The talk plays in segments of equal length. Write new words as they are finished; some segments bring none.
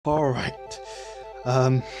Alright,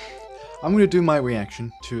 I'm gonna do my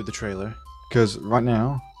reaction to the trailer, because right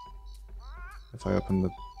now, if I open the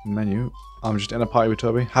menu, I'm just in a party with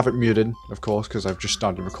Toby. Have it muted, of course, because I've just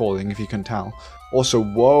started recording, if you can tell. Also,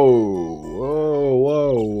 whoa,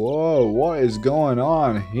 what is going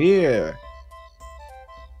on here?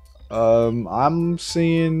 I'm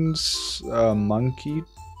seeing a monkey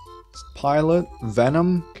pilot,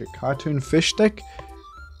 Venom, a cartoon fish stick,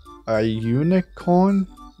 a unicorn.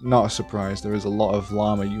 Not a surprise, there is a lot of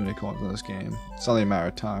llama unicorns in this game. It's only a matter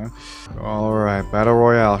of time. Alright, Battle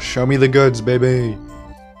Royale. Show me the goods, baby.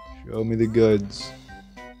 Show me the goods.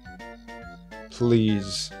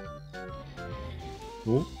 Please.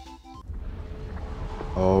 Ooh.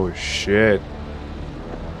 Oh, shit.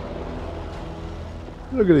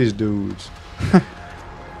 Look at these dudes.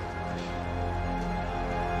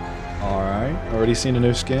 Alright, already seen a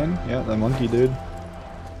new skin? Yeah, that monkey dude.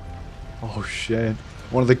 Oh, shit.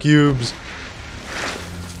 One of the cubes.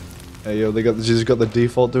 Hey yo, they just got the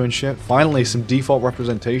default doing shit. Finally, some default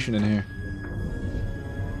representation in here.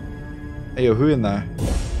 Hey yo, who in there?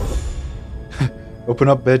 Open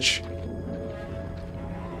up, bitch.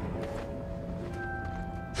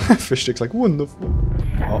 Fish stick's like, what the fuck?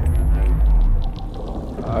 Oh.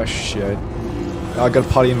 Oh shit. I got a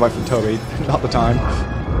party invite from Toby. Not the time.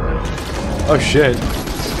 Oh shit.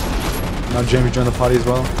 Now Jamie joined the party as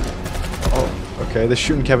well. Oh. Okay, they're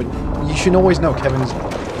shooting Kevin. You should always know Kevin's...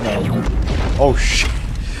 No. Oh, shit.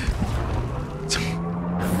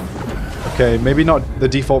 Okay, maybe not the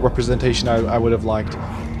default representation I would have liked.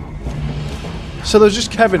 So there's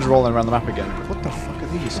just Kevins rolling around the map again. What the fuck are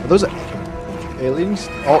these? Are those aliens?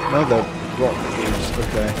 Oh, no, they're rock dudes.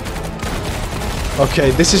 Okay.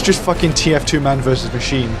 Okay, this is just fucking TF2 man versus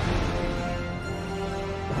machine.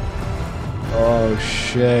 Oh,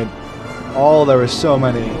 shit. Oh, there are so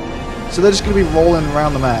many. So they're just going to be rolling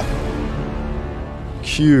around the map.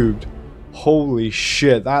 Cubed. Holy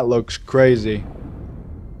shit, that looks crazy.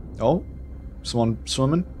 Oh, someone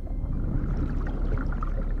swimming?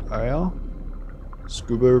 Ariel?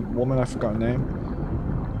 Scuba woman, I forgot her name.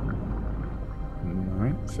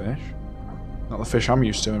 Alright, fish. Not the fish I'm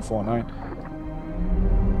used to in Fortnite.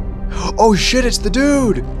 Oh shit, it's the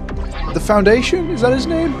dude! The Foundation? Is that his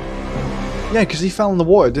name? Yeah, because he fell in the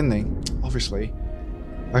water, didn't he? Obviously.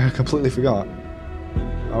 I completely forgot.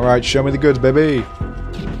 Alright, show me the goods, baby.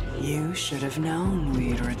 You should have known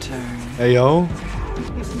we'd return. Hey, yo.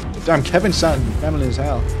 Damn, Kevin sounded feminine as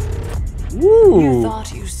hell. Woo! You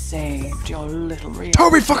thought you saved your little real.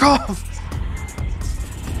 Toby, fuck off!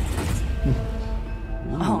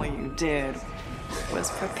 All you did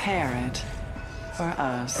was prepare it for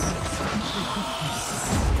us.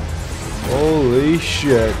 Holy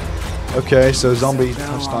shit. Okay, so zombie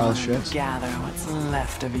style shit. Gather what's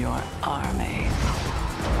left of your army.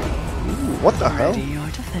 Ooh, what the hell? Ready your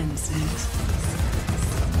defenses.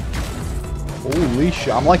 Holy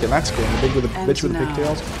shit, I'm liking that skin. The big with the And bitch with the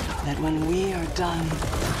pigtails. That when we are done,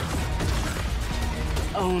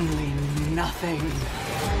 only nothing.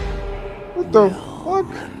 What the fuck?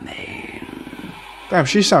 Remain. Damn,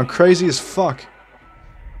 she sound crazy as fuck.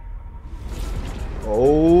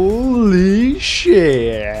 Holy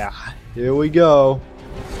shit. Here we go.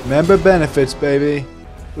 Member benefits, baby.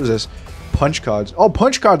 What is this? Punch cards. Oh,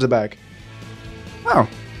 punch cards are back. Oh.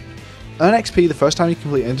 Earn XP the first time you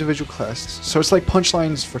complete individual quests. So it's like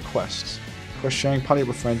punchlines for quests. Quest sharing, party up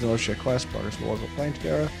with friends and all share quests. Progress rewards while playing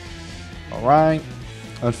together. Alright.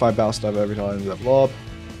 Earn 5 battle stuff every time you level up.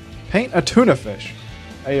 Paint a tuna fish.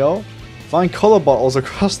 Ayo. Find color bottles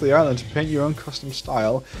across the island to paint your own custom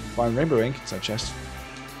style. Find rainbow ink inside chest.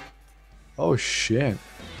 Oh shit.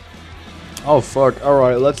 Oh fuck,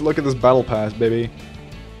 alright, let's look at this battle pass, baby.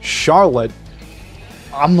 Charlotte.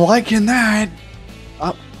 I'm liking that.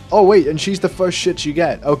 Oh wait, and she's the first shit you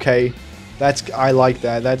get. Okay. I like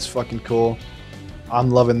that. That's fucking cool. I'm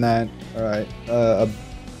loving that. Alright. A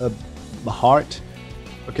heart.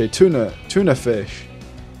 Okay, tuna fish.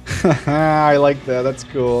 I like that. That's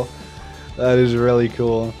cool. That is really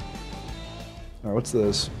cool. Alright, what's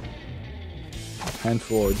this? Hand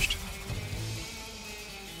forged.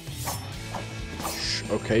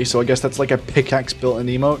 Okay, so I guess that's like a pickaxe built-in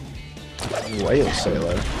emote. Whale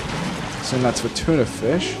sailor. So that's for tuna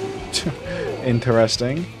fish.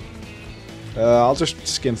 Interesting. I'll just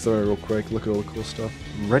skim through it real quick. Look at all the cool stuff.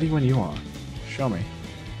 Ready when you are. Show me.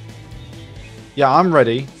 Yeah, I'm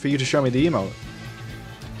ready for you to show me the emote.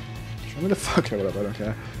 Show me the fuck out of it, I don't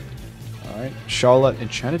care. Alright. Charlotte,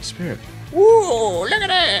 Enchanted Spirit. Woo! Look at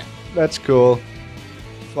that! That's cool.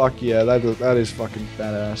 Fuck yeah, that is fucking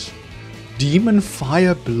badass. Demon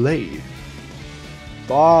Fire Blade.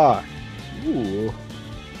 Fuck. Ooh.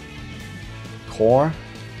 whore.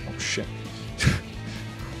 Oh shit.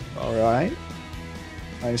 Alright.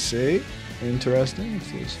 I see. Interesting.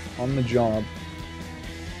 What's this? On the job.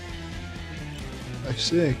 I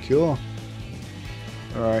see. Cool.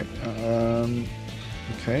 Alright.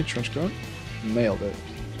 Okay, trench coat. Nailed it.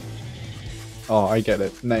 Oh, I get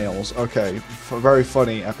it. Nails. Okay. Very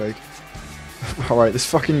funny, epic. Alright, this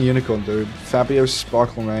fucking unicorn dude. Fabio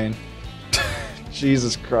Sparkle Rain.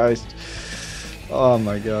 Jesus Christ. Oh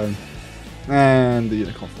my god. And the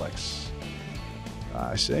unicorn flex.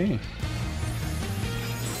 I see.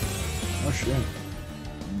 Oh shit.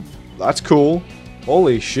 That's cool.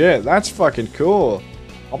 Holy shit, that's fucking cool.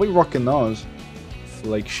 I'll be rocking those.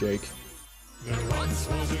 Flake shake. There once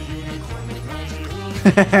was a unicorn with magic.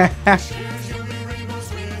 Shares human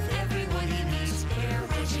rainbows with everyone he meets. They're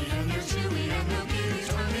crunchy and they're chewy and they'll give you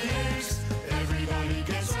tummy aches. Everybody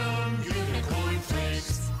gets some unicorn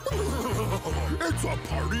flakes. It's a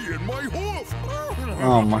party in my hoof.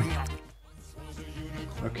 Oh my.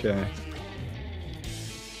 Okay.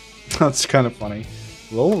 That's kind of funny.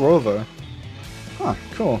 Lol Rover. Huh,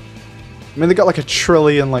 cool. I mean, they got like a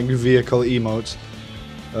trillion like vehicle emotes.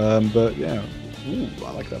 But yeah. Ooh,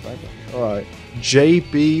 I like that background. Alright.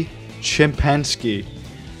 JB Chimpanski.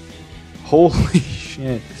 Holy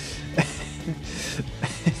shit.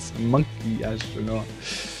 It's a monkey astronaut.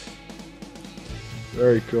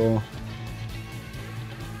 Very cool.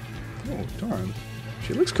 Oh, darn.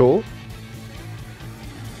 She looks cool.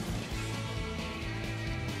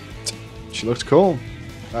 She looks cool.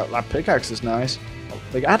 That pickaxe is nice.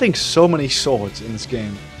 Like, adding so many swords in this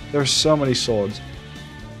game. There are so many swords.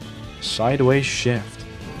 Sideways shift.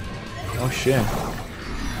 Oh shit.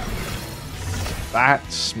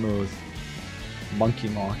 That's smooth. Monkey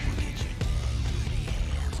marsh.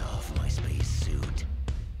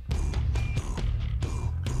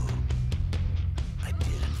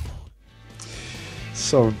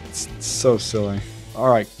 So silly.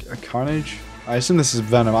 Alright, Carnage. I assume this is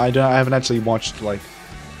Venom. I haven't actually watched like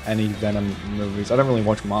any Venom movies. I don't really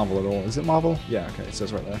watch Marvel at all. Is it Marvel? Yeah, okay, it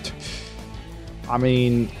says right there. I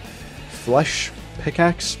mean, flesh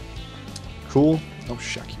pickaxe. Cool. Oh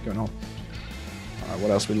shit, I keep going on. Alright,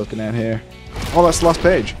 what else are we looking at here? Oh, that's the last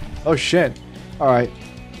page. Oh shit. Alright.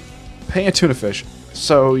 Paint a tuna fish.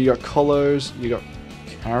 So you got colors, you got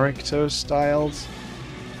character styles.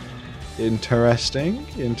 Interesting.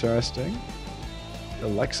 Interesting.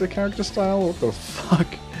 Alexa character style? What the fuck?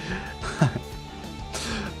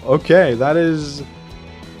 Okay, that is...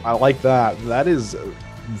 I like that. That is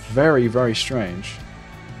very, very strange.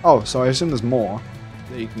 Oh, so I assume there's more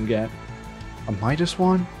that you can get. A Midas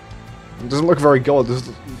one? It doesn't look very gold, it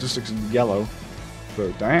just looks yellow.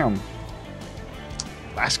 But damn.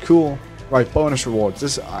 That's cool. Right, bonus rewards.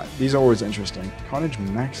 These are always interesting. Carnage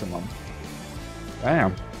Maximum.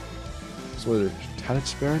 Damn. So what is it? Tattered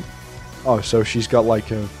Spirit? Oh, so she's got like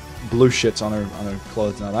blue shits on her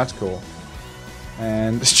clothes now. That's cool.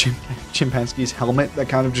 And this Chimpanski's helmet that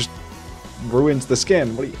kind of just ruins the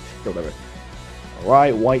skin. What do you... Go whatever.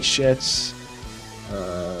 Alright, white shits.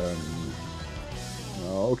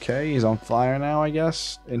 Okay, he's on fire now, I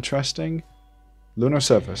guess. Interesting. Lunar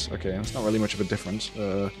surface. Okay, that's not really much of a difference.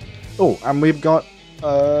 Oh, and we've got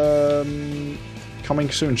coming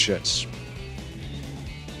soon shits.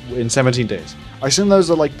 In 17 days. I assume those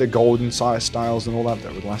are like the golden styles and all that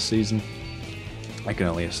were last season. I can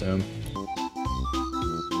only assume.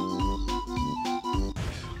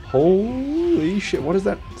 Holy shit, what is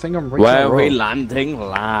that thing on Retail Where Row? are we landing,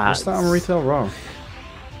 lads? What's that on Retail Row?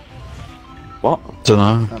 What?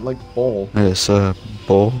 Dunno. That like ball. It's a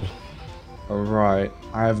ball. Alright,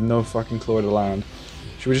 I have no fucking clue where to land.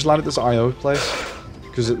 Should we just land at this IO place?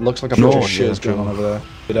 Because it looks like a bunch of shit is going on over there.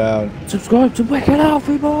 Get out. Subscribe to Wicked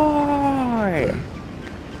Alfie Boy!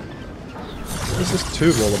 What is this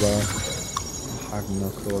tube all about? I have no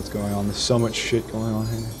clue what's going on. There's so much shit going on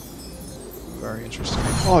here. Very interesting.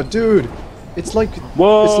 Oh, dude! It's like...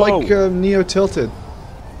 Whoa! It's like Neo Tilted.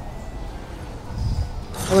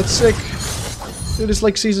 Oh, that's sick. Dude, it's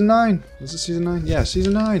like Season 9. Is it Season 9? Yeah,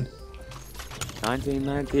 Season 9.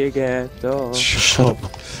 1990 again. Duh. Shut up.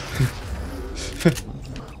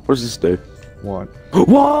 What does this do? What?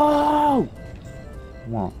 Whoa!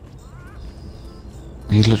 What?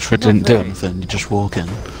 You literally didn't do anything, you just walk in.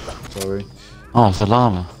 Sorry. Oh, the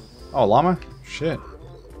llama. Oh, llama? Shit.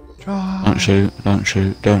 Don't shoot, don't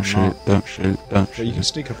shoot, don't shoot, don't shoot, don't Yeah, you can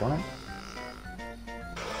shoot. sneak up on it.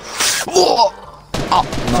 Oh,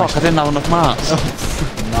 fuck, I didn't have enough marks.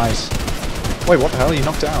 Nice. Wait, what the hell? You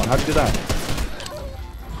knocked down. How'd you do that?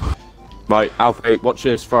 Right, Alfie, watch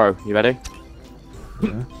this throw. You ready?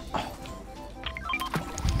 Yeah.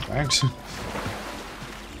 Thanks.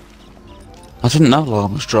 I didn't know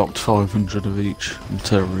llamas dropped 500 of each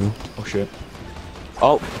material. Oh shit.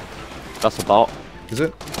 Oh, that's a bot. Is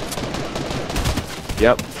it?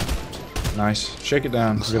 Yep. Nice. Shake it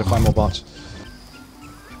down. We gotta find more bots.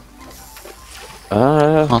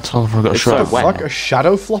 Can't tell if I got a It's shot. so wet. Fuck, a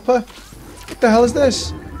shadow flopper? What the hell is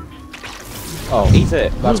this? Oh, Eat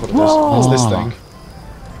it. that's what it is. It's this thing.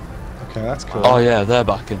 Okay, that's cool. Oh yeah, they're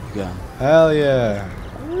back in the game. Hell yeah.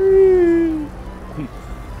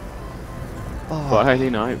 Oh, Friday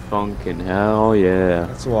night funkin', hell yeah.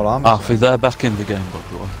 that's what I'm Alfie, saying. they're back in the game, by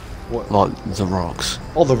the way. What? Like the rocks.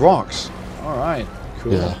 Oh, the rocks. Alright,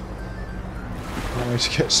 cool. Yeah. Can't wait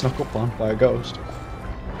to get snuck up on by a ghost.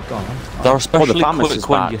 Go on. They're especially Famous quick is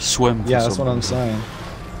when back. you swim. For Yeah, that's some what I'm reason. saying.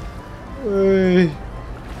 Hey.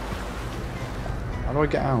 How do I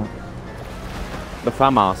get out? The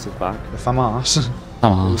FAMAS is back. The FAMAS.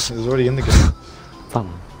 Come on. It's already in the game.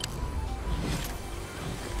 FAMAS.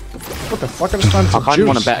 What the fuck? I just found I some kind of juice.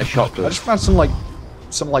 want a better I shotgun. just found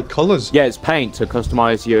some like colours. Yeah, it's paint to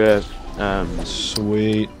customise your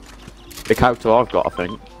Sweet. the character I've got, I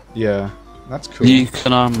think. Yeah, that's cool. You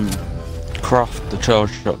can craft the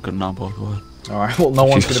charge shotgun now, by the way. Alright, well, no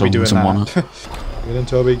one's If going to be doing someone that. Get in,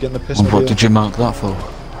 Toby, getting the piss And out what of did you mark that for?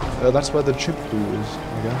 That's where the chimp poo is,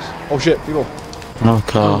 I guess. Oh shit, people. Another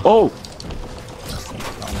car. Oh!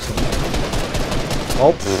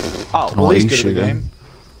 Oh, Oh! What well, he's are you good at the shooting? game.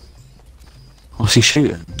 What's he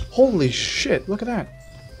shooting? Holy shit, look at that.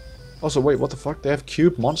 Also, wait, what the fuck? They have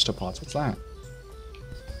cube monster pots. What's that?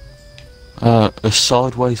 A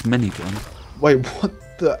sideways minigun. Wait, what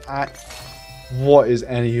the... What is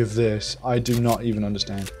any of this? I do not even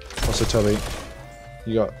understand. Also, Toby,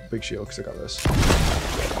 you got big shield because I got this.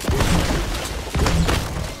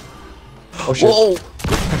 Oh shit. Whoa!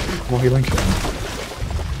 More healing.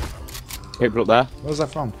 People up there. Where's that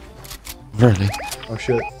from? Really? Oh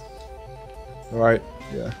shit. Alright,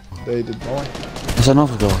 yeah. They did more. There's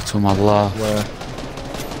another guy to my left. Where?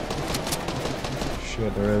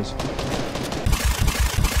 Shit, there is.